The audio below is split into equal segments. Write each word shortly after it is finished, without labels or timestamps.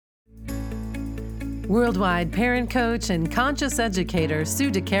Worldwide parent coach and conscious educator Sue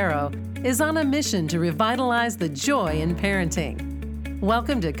DeCaro is on a mission to revitalize the joy in parenting.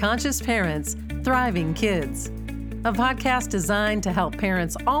 Welcome to Conscious Parents, Thriving Kids, a podcast designed to help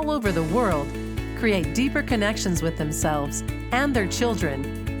parents all over the world create deeper connections with themselves and their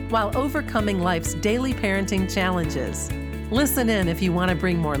children while overcoming life's daily parenting challenges. Listen in if you want to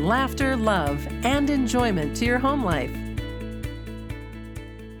bring more laughter, love, and enjoyment to your home life.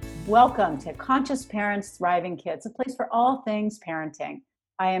 Welcome to Conscious Parents, Thriving Kids, a place for all things parenting.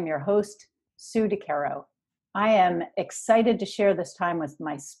 I am your host, Sue DeCaro. I am excited to share this time with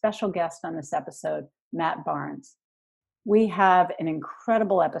my special guest on this episode, Matt Barnes. We have an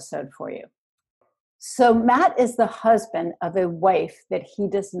incredible episode for you. So Matt is the husband of a wife that he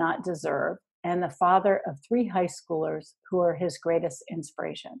does not deserve and the father of 3 high schoolers who are his greatest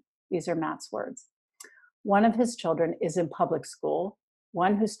inspiration. These are Matt's words. One of his children is in public school,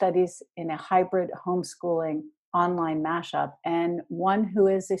 one who studies in a hybrid homeschooling online mashup, and one who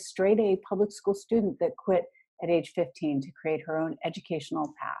is a straight A public school student that quit at age 15 to create her own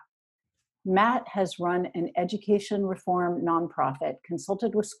educational path. Matt has run an education reform nonprofit,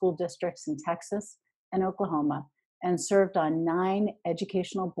 consulted with school districts in Texas and Oklahoma, and served on 9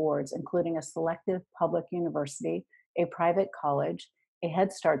 educational boards, including a selective public university, a private college, a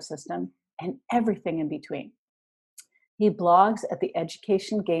Head Start system, and everything in between. He blogs at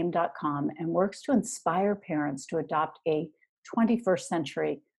theeducationgame.com and works to inspire parents to adopt a 21st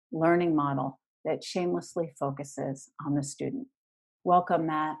century learning model that shamelessly focuses on the student. Welcome,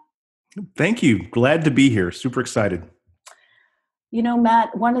 Matt. Thank you. Glad to be here. Super excited. You know,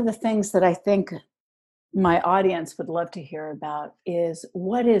 Matt, one of the things that I think my audience would love to hear about is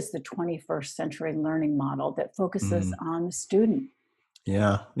what is the 21st century learning model that focuses on the student?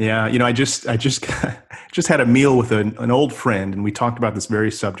 Yeah. You know, I just just had a meal with an old friend, and we talked about this very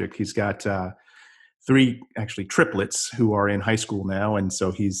subject. He's got 3 actually triplets who are in high school now, and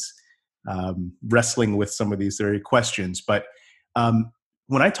so he's wrestling with some of these very questions. But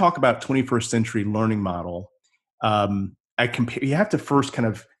when I talk about 21st century learning model, you have to first kind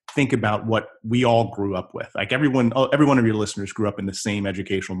of think about what we all grew up with. Like every one of your listeners grew up in the same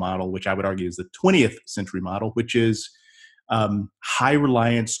educational model, which I would argue is the 20th century model, which is high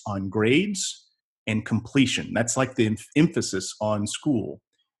reliance on grades and completion. That's like the emphasis on school.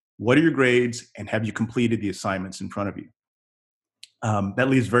 What are your grades, and have you completed the assignments in front of you? That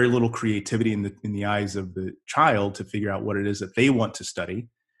leaves very little creativity in the eyes of the child to figure out what it is that they want to study.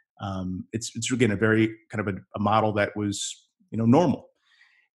 It's again a very kind of a model that was normal.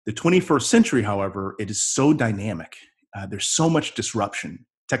 The 21st century, however, it is so dynamic. There's so much disruption.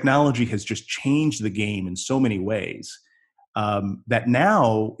 Technology has just changed the game in so many ways. That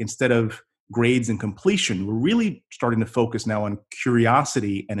now, instead of grades and completion, we're really starting to focus now on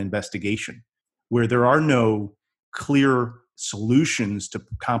curiosity and investigation, where there are no clear solutions to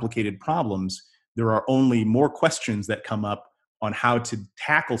complicated problems. There are only more questions that come up on how to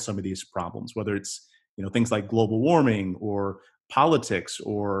tackle some of these problems, whether it's things like global warming or politics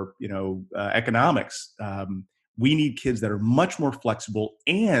or economics. We need kids that are much more flexible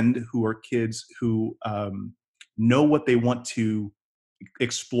and who are kids who know what they want to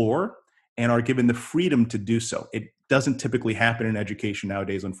explore and are given the freedom to do so. It doesn't typically happen in education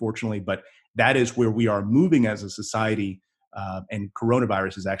nowadays, unfortunately, but that is where we are moving as a society, and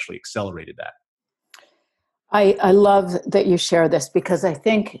coronavirus has actually accelerated that. I love that you share this because I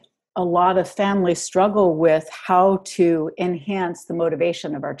think a lot of families struggle with how to enhance the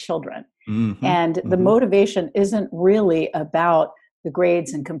motivation of our children. And the motivation isn't really about the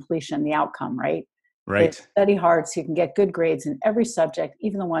grades and completion, the outcome, right? Right. It's study hard so you can get good grades in every subject,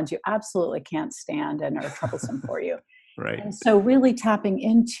 even the ones you absolutely can't stand and are troublesome for you. Right. And so really tapping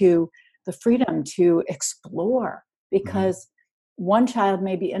into the freedom to explore, because one child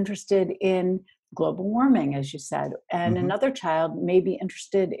may be interested in global warming, as you said, and another child may be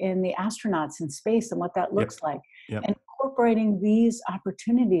interested in the astronauts in space and what that looks like. And incorporating these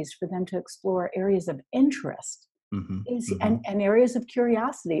opportunities for them to explore areas of interest and areas of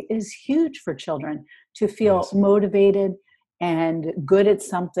curiosity is huge for children to feel motivated and good at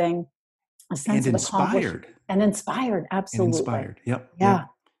something, a sense of accomplishment. And inspired. Absolutely. And inspired. Yep. Yeah.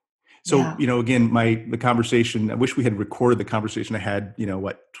 So, again, the conversation, I wish we had recorded the conversation I had,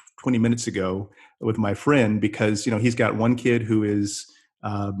 20 minutes ago with my friend, because, he's got one kid who is,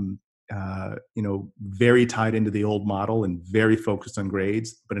 very tied into the old model and very focused on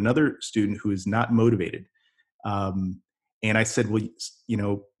grades, but another student who is not motivated. And I said, well,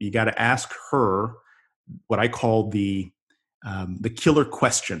 you got to ask her what I call the killer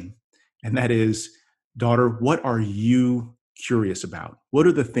question. And that is, daughter, what are you curious about? What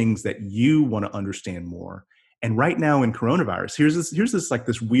are the things that you want to understand more? And right now in coronavirus, here's this like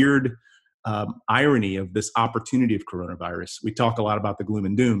this weird irony of this opportunity of coronavirus. We talk a lot about the gloom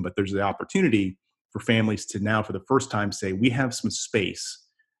and doom, but there's the opportunity for families to now, for the first time, say, we have some space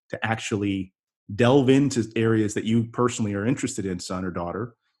to actually delve into areas that you personally are interested in, son or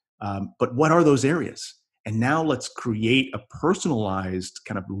daughter. But what are those areas? And now let's create a personalized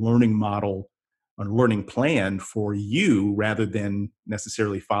kind of learning model or learning plan for you rather than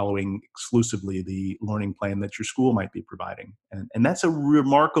necessarily following exclusively the learning plan that your school might be providing. And that's a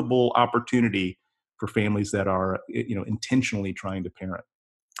remarkable opportunity for families that are, intentionally trying to parent.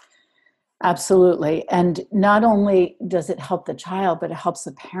 Absolutely. And not only does it help the child, but it helps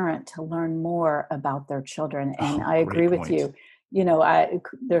the parent to learn more about their children. And I agree with you.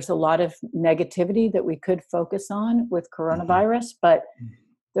 There's a lot of negativity that we could focus on with coronavirus, but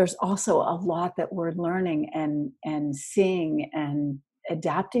there's also a lot that we're learning and seeing and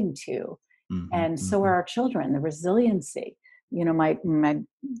adapting to. And so are our children, the resiliency. My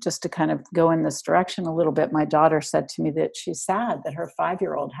just to kind of go in this direction a little bit, my daughter said to me that she's sad that her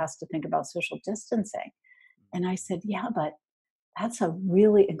 5-year-old has to think about social distancing. And I said, yeah, but that's a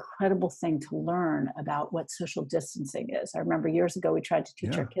really incredible thing to learn about what social distancing is. I remember years ago, we tried to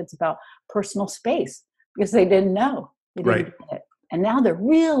teach our kids about personal space because they didn't know. They didn't get it. And now they're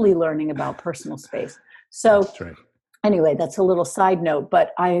really learning about personal space. So anyway, that's a little side note,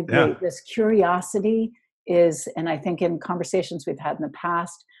 but I agree. Yeah. This curiosity is, and I think in conversations we've had in the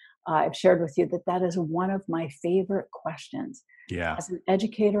past, I've shared with you that is one of my favorite questions. Yeah. As an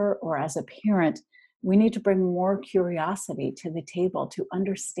educator or as a parent, we need to bring more curiosity to the table to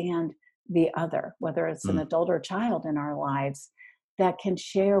understand the other, whether it's an adult or child in our lives, that can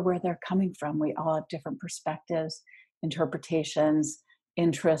share where they're coming from. We all have different perspectives, interpretations,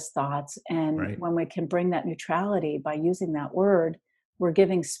 interests, thoughts. And when we can bring that neutrality by using that word, we're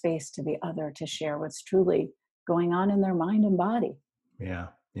giving space to the other to share what's truly going on in their mind and body. Yeah.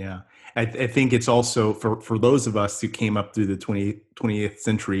 Yeah. I think it's also for those of us who came up through the 20th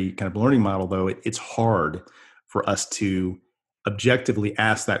century kind of learning model, though, it's hard for us to objectively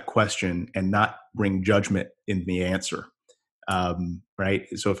ask that question and not bring judgment in the answer. Right.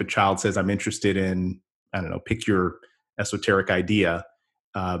 So if a child says, I'm interested in, I don't know, pick your esoteric idea,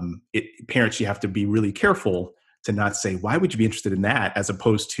 parents, you have to be really careful to not say, why would you be interested in that? As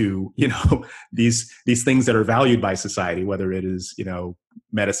opposed to, these things that are valued by society, whether it is,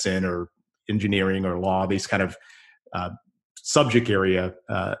 medicine or engineering or law, these kind of subject area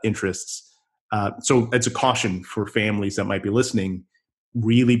interests. So it's a caution for families that might be listening,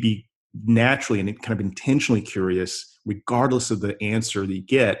 really be naturally and kind of intentionally curious, regardless of the answer that you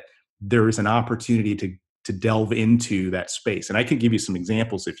get. There is an opportunity to delve into that space. And I can give you some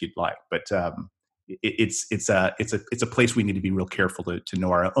examples if you'd like, but it's a place we need to be real careful to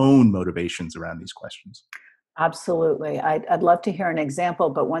know our own motivations around these questions. Absolutely. I'd love to hear an example,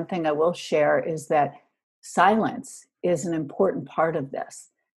 but one thing I will share is that silence is an important part of this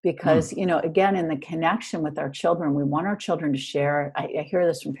because, again, in the connection with our children, we want our children to share. I hear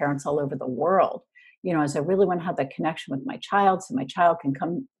this from parents all over the world, as I really want to have that connection with my child so my child can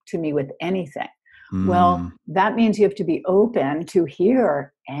come to me with anything. Well, that means you have to be open to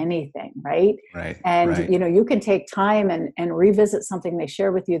hear anything, right? And, you can take time and revisit something they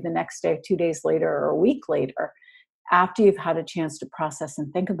share with you the next day, 2 days later, or a week later, after you've had a chance to process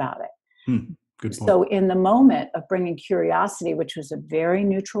and think about it. Good point. So in the moment of bringing curiosity, which was a very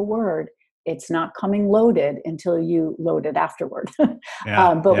neutral word, it's not coming loaded until you load it afterward.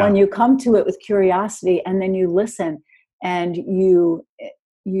 But when you come to it with curiosity and then you listen and you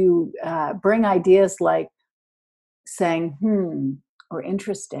bring ideas like saying, or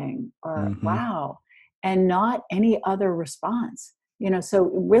interesting, or wow, and not any other response. So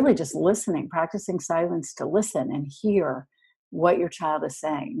really just listening, practicing silence to listen and hear what your child is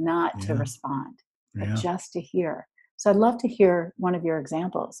saying, not to respond, but just to hear. So I'd love to hear one of your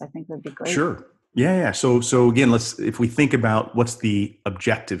examples. I think that'd be great. Sure. Yeah. So again, if we think about what's the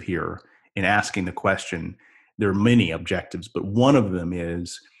objective here in asking the question, there are many objectives, but one of them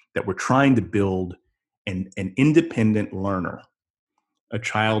is that we're trying to build an independent learner, a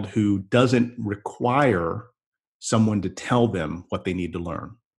child who doesn't require someone to tell them what they need to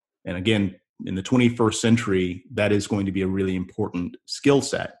learn. And again, in the 21st century, that is going to be a really important skill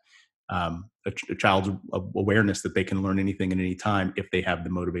set, a child's awareness that they can learn anything at any time if they have the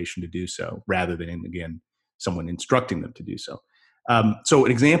motivation to do so, rather than, again, someone instructing them to do so. So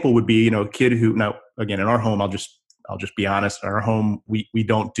an example would be, a kid who, now again, in our home, I'll just be honest, in our home, we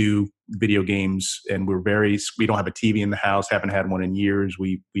don't do video games, and we don't have a TV in the house, haven't had one in years.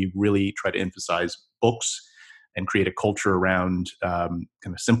 We really try to emphasize books. and create a culture around kind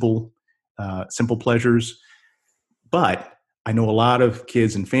of simple pleasures. But I know a lot of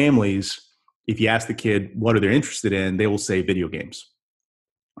kids and families, if you ask the kid what are they interested in, they will say video games,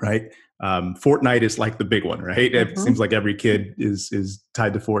 right? Fortnite is like the big one, right? It seems like every kid is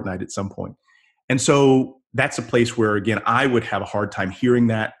tied to Fortnite at some point. And so that's a place where, again, I would have a hard time hearing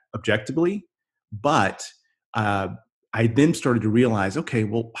that objectively. But I then started to realize, okay,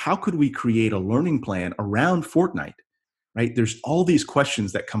 well, how could we create a learning plan around Fortnite, right? There's all these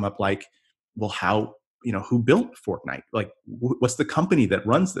questions that come up like, well, how, who built Fortnite? Like, what's the company that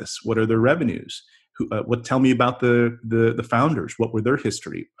runs this? What are their revenues? Tell me about the founders. What were their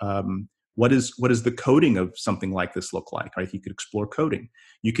history? What is the coding of something like this look like? Right? You could explore coding.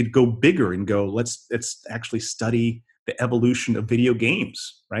 You could go bigger and go, let's actually study the evolution of video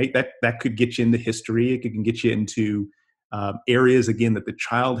games. Right? That could get you into history. It can get you into areas again that the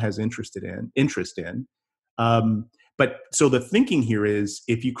child has interest in. But so the thinking here is,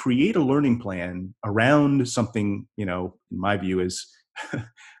 if you create a learning plan around something, in my view is, I'm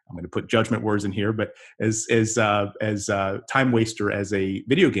going to put judgment words in here, but as time waster as a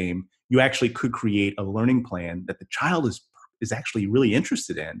video game, you actually could create a learning plan that the child is actually really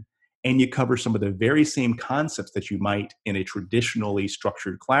interested in, and you cover some of the very same concepts that you might in a traditionally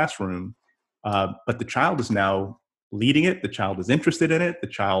structured classroom. But the child is now leading it. The child is interested in it. The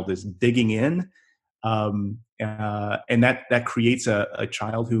child is digging in. And that creates a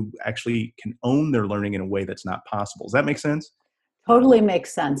child who actually can own their learning in a way that's not possible. Does that make sense? Totally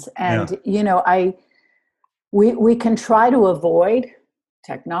makes sense. And, we can try to avoid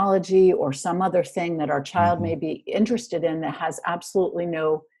technology or some other thing that our child may be interested in that has absolutely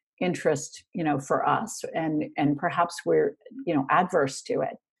no interest, for us. And perhaps we're, adverse to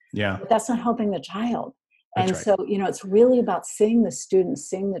it. Yeah. But that's not helping the child. That's and right. so, it's really about seeing the student,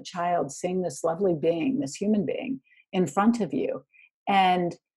 seeing the child, seeing this lovely being, this human being in front of you,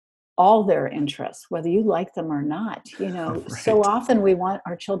 and all their interests, whether you like them or not. Right. So often we want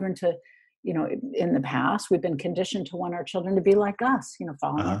our children to, in the past, we've been conditioned to want our children to be like us,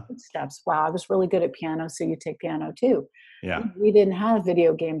 following our footsteps. Wow, I was really good at piano, so you take piano too. Yeah. We didn't have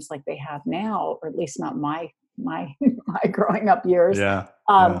video games like they have now, or at least not my my growing up years. Yeah.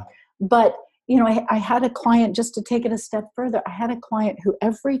 But I had a client, just to take it a step further, I had a client who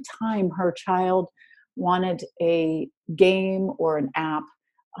every time her child wanted a game or an app,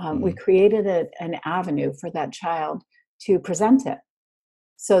 we created an avenue for that child to present it.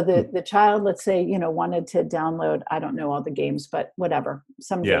 So the child, let's say, wanted to download, I don't know all the games, but whatever,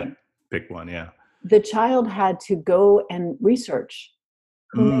 some game. Pick one, yeah. The child had to go and research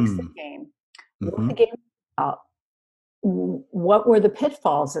who makes the game, what the game is about, what were the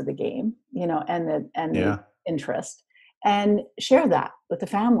pitfalls of the game, and the interest, and share that with the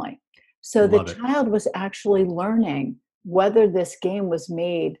family. So the child was actually learning whether this game was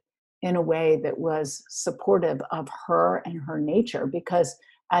made in a way that was supportive of her and her nature. Because,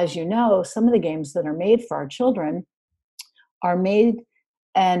 as you know, some of the games that are made for our children are made,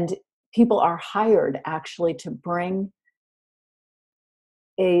 and people are hired actually to bring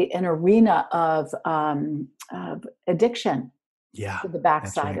an arena of addiction to the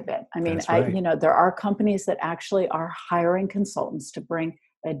backside of it. I mean, there are companies that actually are hiring consultants to bring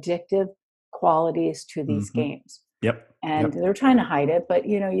addictive qualities to these games. And they're trying to hide it, but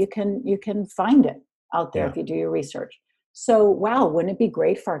you can find it out there if you do your research. So, wow, wouldn't it be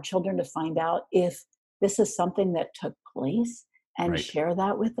great for our children to find out if this is something that took place and share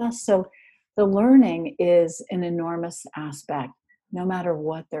that with us? So the learning is an enormous aspect, no matter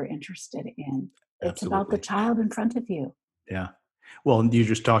what they're interested in. It's about the child in front of you. Yeah. Well, you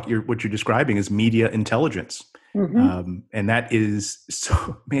just what you're describing is media intelligence. And that is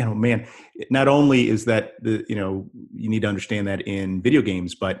so, man, oh man, not only is that you need to understand that in video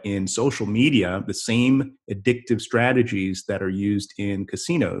games, but in social media, the same addictive strategies that are used in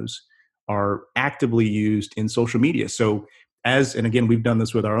casinos are actively used in social media. So and again, we've done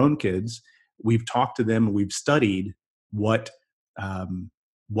this with our own kids. We've talked to them, we've studied what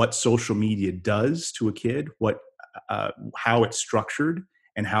social media does to a kid, how it's structured,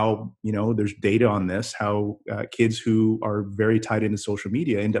 and how, there's data on this, how kids who are very tied into social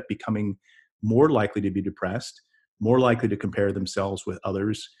media end up becoming more likely to be depressed, more likely to compare themselves with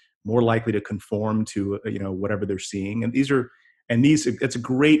others, more likely to conform to, whatever they're seeing. And it's a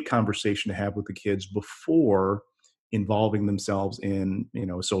great conversation to have with the kids before involving themselves in,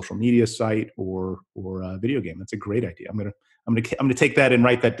 a social media site or a video game. That's a great idea. I'm gonna take that and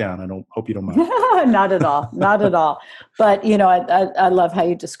write that down. I hope you don't mind. Not at all. Not at all. But, I love how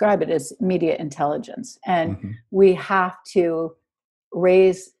you describe it as media intelligence. And we have to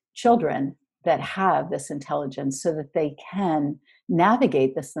raise children that have this intelligence so that they can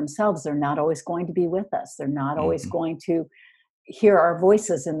navigate this themselves. They're not always going to be with us. They're not always Hmm. going to hear our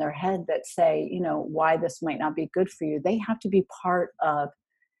voices in their head that say, why this might not be good for you. They have to be part of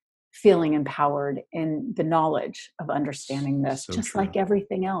feeling empowered in the knowledge of understanding this, So just true. like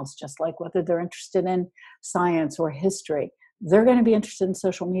everything else, just like whether they're interested in science or history, they're going to be interested in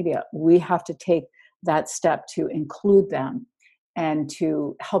social media. We have to take that step to include them and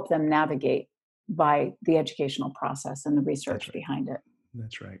to help them navigate by the educational process and the That's research right. behind it.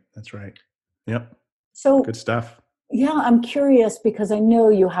 That's right. That's right. Yep. So, Good stuff. yeah, I'm curious because I know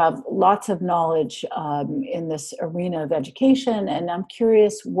you have lots of knowledge in this arena of education, and I'm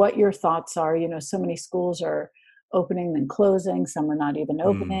curious what your thoughts are. So many schools are opening and closing, some are not even Mm,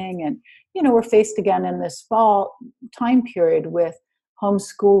 opening. And, we're faced again in this fall time period with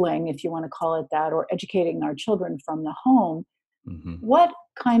homeschooling, if you want to call it that, or educating our children from the home. hmm. What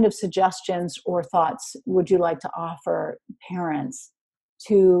kind of suggestions or thoughts would you like to offer parents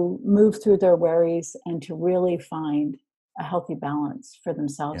to move through their worries and to really find a healthy balance for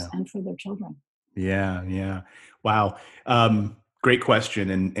themselves Yeah. and for their children? Yeah. Yeah. Wow. Great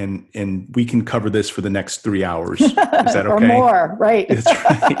question. And we can cover this for the next 3 hours. Is that Or okay? more, right? That's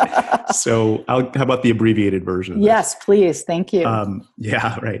right. So how about the abbreviated version of this? Yes, please. Thank you.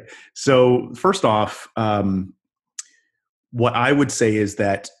 Yeah, right. So first off, what I would say is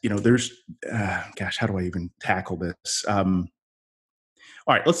that, there's, gosh, how do I even tackle this?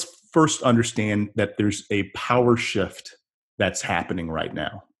 All right, let's first understand that there's a power shift that's happening right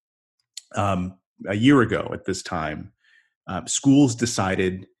now. A year ago at this time, schools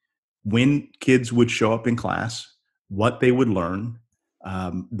decided when kids would show up in class, what they would learn,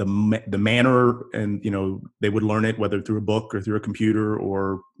 the manner, and they would learn it whether through a book or through a computer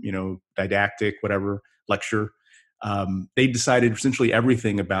or didactic, whatever lecture. They decided essentially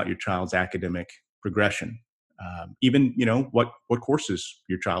everything about your child's academic progression, even what courses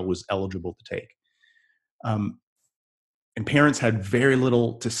your child was eligible to take. Um, and parents had very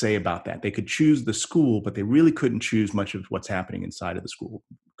little to say about that. They could choose the school, but they really couldn't choose much of what's happening inside of the school.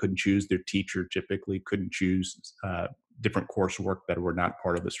 Couldn't choose their teacher typically, couldn't choose different coursework that were not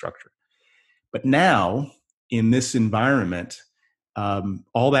part of the structure. But now, in this environment,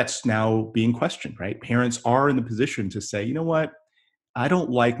 all that's now being questioned, right? Parents are in the position to say, you know what? I don't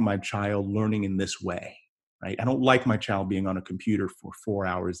like my child learning in this way, right? I don't like my child being on a computer for 4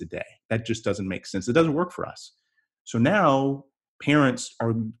 hours a day. That just doesn't make sense. It doesn't work for us. So now parents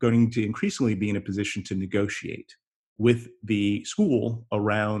are going to increasingly be in a position to negotiate with the school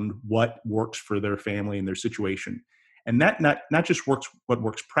around what works for their family and their situation. And that not just works what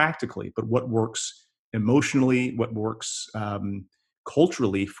works practically, but what works emotionally, what works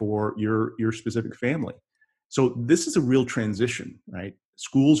culturally for your specific family. So this is a real transition, right?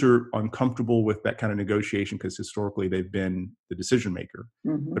 Schools are uncomfortable with that kind of negotiation because historically they've been the decision maker.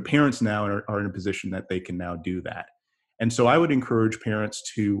 But Mhm. parents now are in a position that they can now do that. And so I would encourage parents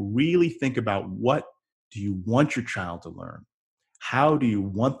to really think about, what do you want your child to learn? How do you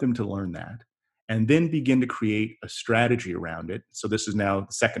want them to learn that? And then begin to create a strategy around it. So this is now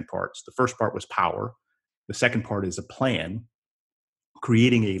the second part. So the first part was power. The second part is a plan,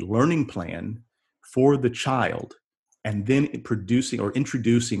 creating a learning plan for the child, and then producing or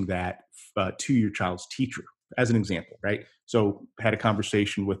introducing that to your child's teacher as an example, right? So had a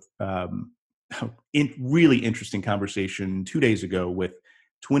conversation with really interesting conversation 2 days ago with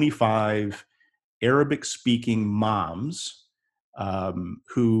 25 Arabic speaking moms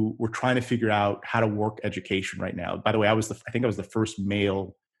who were trying to figure out how to work education right now. By the way, I think I was the first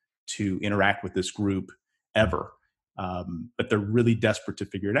male to interact with this group ever. But they're really desperate to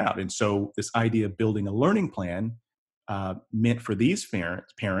figure it out. And so this idea of building a learning plan meant for these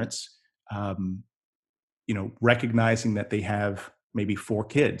parents, um, recognizing that they have maybe 4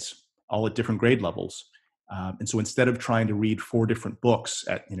 kids, all at different grade levels. And so instead of trying to read 4 different books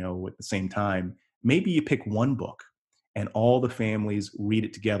at the same time, maybe you pick one book and all the families read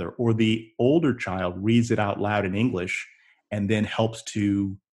it together, or the older child reads it out loud in English and then helps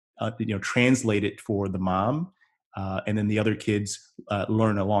to translate it for the mom, and then the other kids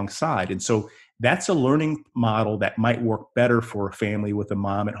learn alongside. And so that's a learning model that might work better for a family with a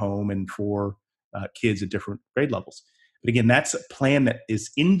mom at home and for kids at different grade levels. But again, that's a plan that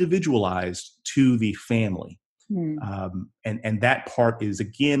is individualized to the family. Mm. And that part is,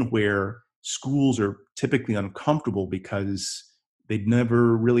 again, where schools are typically uncomfortable because they'd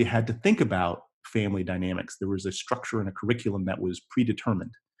never really had to think about family dynamics. There was a structure and a curriculum that was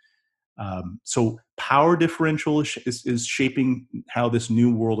predetermined. So power differential is shaping how this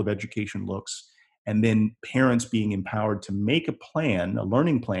new world of education looks. and then parents being empowered to make a plan, a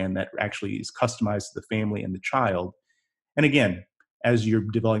learning plan that actually is customized to the family and the child. And again, as you're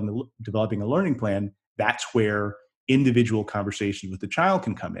developing a learning plan, that's where individual conversations with the child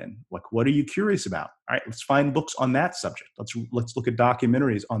can come in. Like, what are you curious about? All right, let's find books on that subject. Let's look at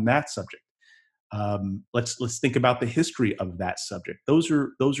documentaries on that subject. Let's think about the history of that subject. Those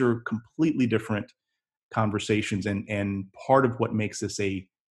are completely different conversations, and part of what makes this a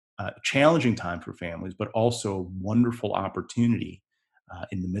challenging time for families, but also a wonderful opportunity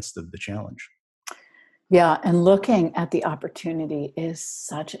in the midst of the challenge. Yeah, and looking at the opportunity is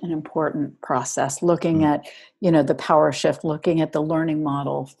such an important process. Looking at, the power shift, looking at the learning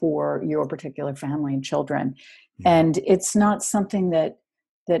model for your particular family and children. Yeah. And it's not something that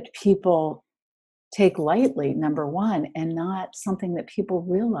people take lightly, number one, and not something that people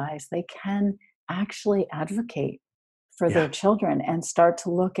realize they can actually advocate for their children and start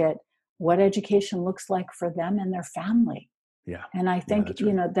to look at what education looks like for them and their family. Yeah. And I think, that's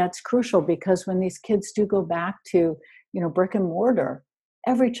right. that's crucial, because when these kids do go back to, brick and mortar,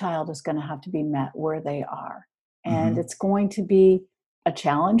 every child is going to have to be met where they are. And it's going to be a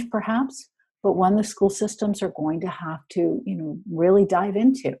challenge perhaps, but one the school systems are going to have to, really dive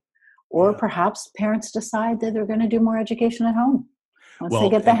into. Or perhaps parents decide that they're going to do more education at home. Once they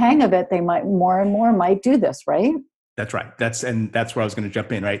get the hang of it, they might more and more might do this, right? That's right. That's where I was going to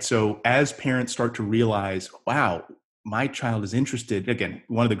jump in, right? So as parents start to realize, wow, my child is interested. Again,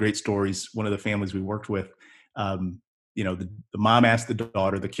 one of the great stories, one of the families we worked with, the mom asked the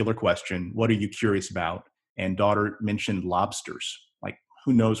daughter the killer question, "What are you curious about?" And daughter mentioned lobsters. Like,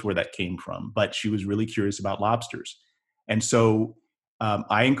 who knows where that came from, but she was really curious about lobsters. And so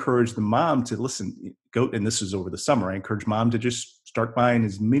I encouraged the mom to go, and this is over the summer. I encouraged mom to just start buying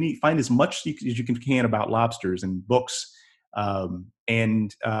find as much as you can about lobsters and books,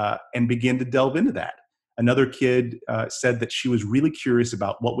 and begin to delve into that. Another kid said that she was really curious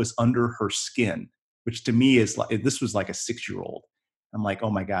about what was under her skin, which to me is like, this was like a 6-year-old. I'm like,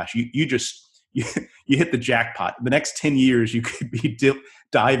 oh my gosh, you hit the jackpot. The next 10 years, you could be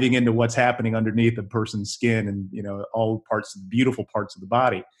diving into what's happening underneath a person's skin and, all beautiful parts of the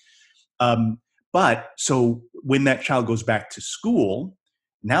body. But so when that child goes back to school,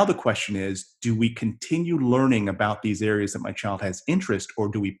 now the question is, do we continue learning about these areas that my child has interest, or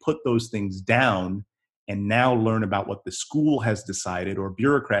do we put those things down and now learn about what the school has decided or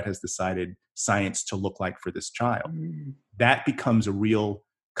bureaucrat has decided science to look like for this child? That becomes a real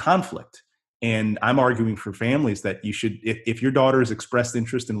conflict. And I'm arguing for families that you should, if your daughter has expressed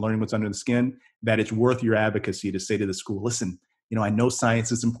interest in learning what's under the skin, that it's worth your advocacy to say to the school, listen, I know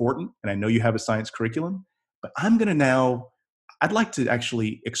science is important and I know you have a science curriculum, but I'd like to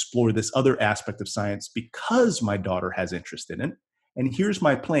actually explore this other aspect of science because my daughter has interest in it. And here's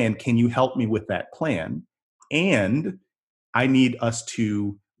my plan. Can you help me with that plan? And I need us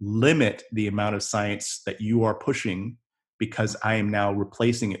to limit the amount of science that you are pushing, because I am now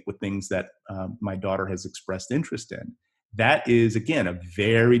replacing it with things that my daughter has expressed interest in. That is, again, a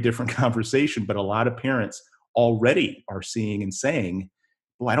very different conversation, but a lot of parents already are seeing and saying,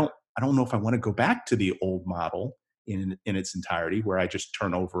 well, I don't know if I want to go back to the old model in its entirety, where I just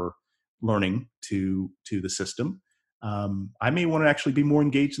turn over learning to the system. I may want to actually be more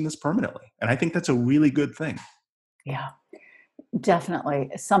engaged in this permanently. And I think that's a really good thing. Yeah,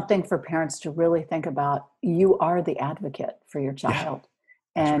 definitely. Something for parents to really think about. You are the advocate for your child.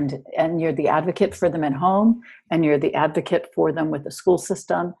 Yeah, and you're the advocate for them at home, and you're the advocate for them with the school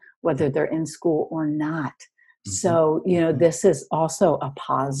system, whether they're in school or not. So, this is also a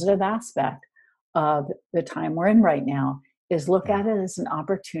positive aspect of the time we're in right now, is look at it as an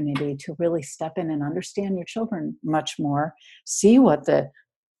opportunity to really step in and understand your children much more, see what the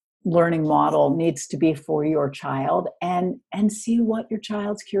learning model needs to be for your child, and see what your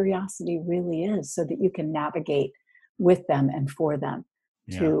child's curiosity really is, so that you can navigate with them and for them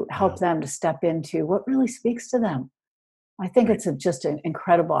to help them to step into what really speaks to them. I think it's just an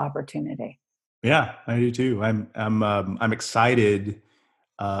incredible opportunity. Yeah, I do too. I'm excited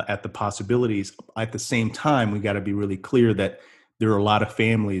at the possibilities. At the same time, we got to be really clear that there are a lot of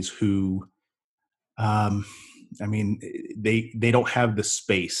families who, they don't have the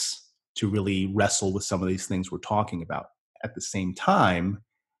space to really wrestle with some of these things we're talking about. At the same time,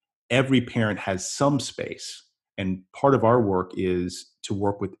 every parent has some space. And part of our work is to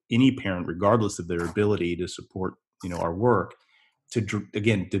work with any parent, regardless of their ability to support, our work, to,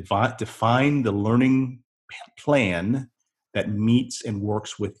 again, define the learning plan that meets and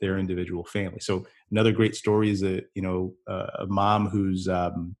works with their individual family. So another great story is a mom whose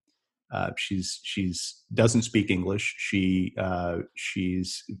She's doesn't speak English.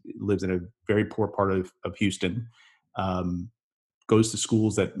 She's lives in a very poor part of Houston. Goes to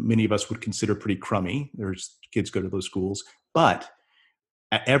schools that many of us would consider pretty crummy. There's kids go to those schools, but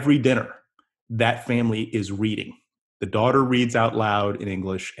at every dinner, that family is reading. The daughter reads out loud in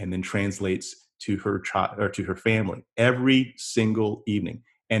English and then translates to her child or to her family every single evening.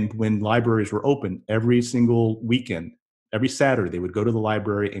 And when libraries were open, every single weekend, every Saturday, they would go to the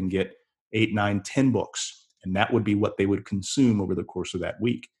library and get 8, 9, 10 books. And that would be what they would consume over the course of that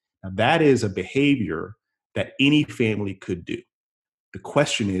week. Now, that is a behavior that any family could do. The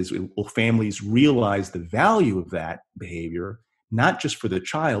question is, will families realize the value of that behavior, not just for the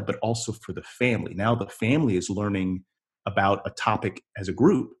child, but also for the family? Now the family is learning about a topic as a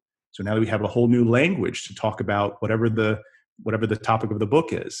group. So now we have a whole new language to talk about whatever the topic of the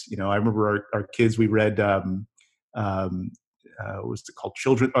book is. I remember our kids, we read, what's it called?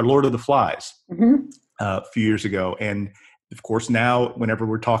 Lord of the Flies, a few years ago. And of course, now whenever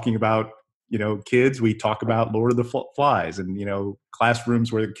we're talking about, kids, we talk about Lord of the Flies and,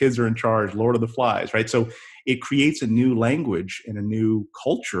 classrooms where the kids are in charge, Lord of the Flies, right? So it creates a new language and a new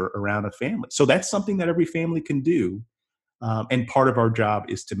culture around a family. So that's something that every family can do. And part of our job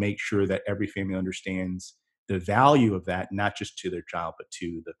is to make sure that every family understands the value of that, not just to their child, but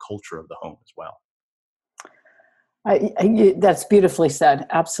to the culture of the home as well. That's beautifully said.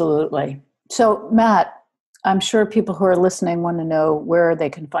 Absolutely. So, Matt, I'm sure people who are listening want to know where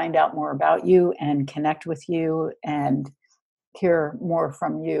they can find out more about you and connect with you and hear more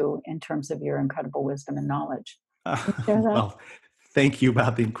from you in terms of your incredible wisdom and knowledge. Can you share that? Well, thank you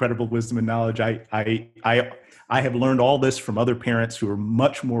about the incredible wisdom and knowledge. I have learned all this from other parents who are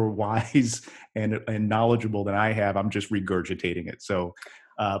much more wise and knowledgeable than I have. I'm just regurgitating it. So,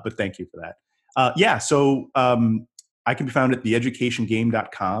 but thank you for that. So I can be found at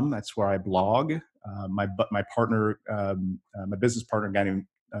theeducationgame.com. That's where I blog. My partner, my business partner, a guy named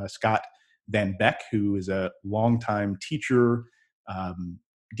Scott Van Beck, who is a longtime teacher,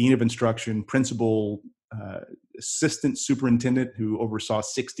 dean of instruction, principal, assistant superintendent who oversaw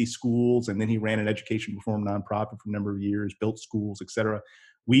 60 schools, and then he ran an education reform nonprofit for a number of years, built schools, et cetera.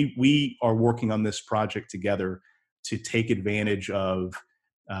 We are working on this project together to take advantage of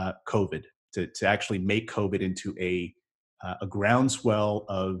COVID, to actually make COVID into a groundswell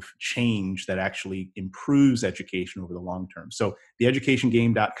of change that actually improves education over the long term. So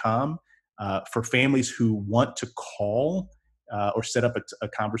theeducationgame.com, for families who want to call or set up a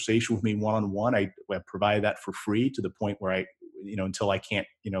conversation with me one-on-one, I provide that for free to the point where I, until I can't,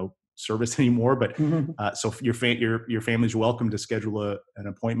 service anymore. But so if your family's welcome to schedule an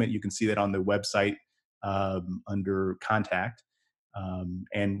appointment. You can see that on the website under contact.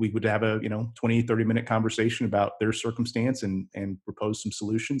 And we would have a 20, 30-minute conversation about their circumstance and propose some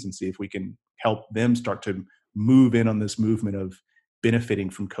solutions and see if we can help them start to move in on this movement of benefiting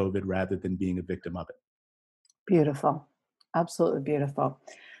from COVID rather than being a victim of it. Beautiful. Absolutely beautiful.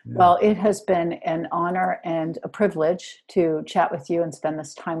 Yeah. Well, it has been an honor and a privilege to chat with you and spend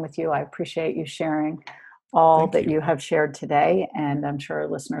this time with you. I appreciate you sharing all that you have shared today, and I'm sure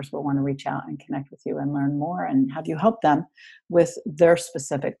listeners will want to reach out and connect with you and learn more and have you help them with their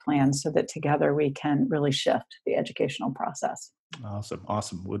specific plans so that together we can really shift the educational process.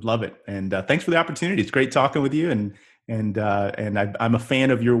 Awesome. Would love it. And thanks for the opportunity. It's great talking with you, and I'm a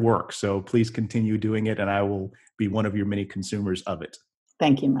fan of your work. So please continue doing it, and I will be one of your many consumers of it.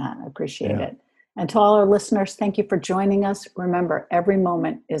 Thank you, Matt. I appreciate it. And to all our listeners, thank you for joining us. Remember, every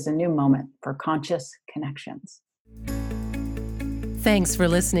moment is a new moment for conscious connections. Thanks for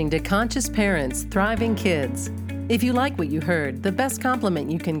listening to Conscious Parents, Thriving Kids. If you like what you heard, the best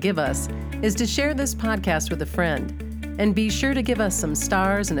compliment you can give us is to share this podcast with a friend. And be sure to give us some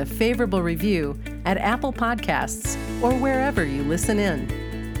stars and a favorable review at Apple Podcasts or wherever you listen in.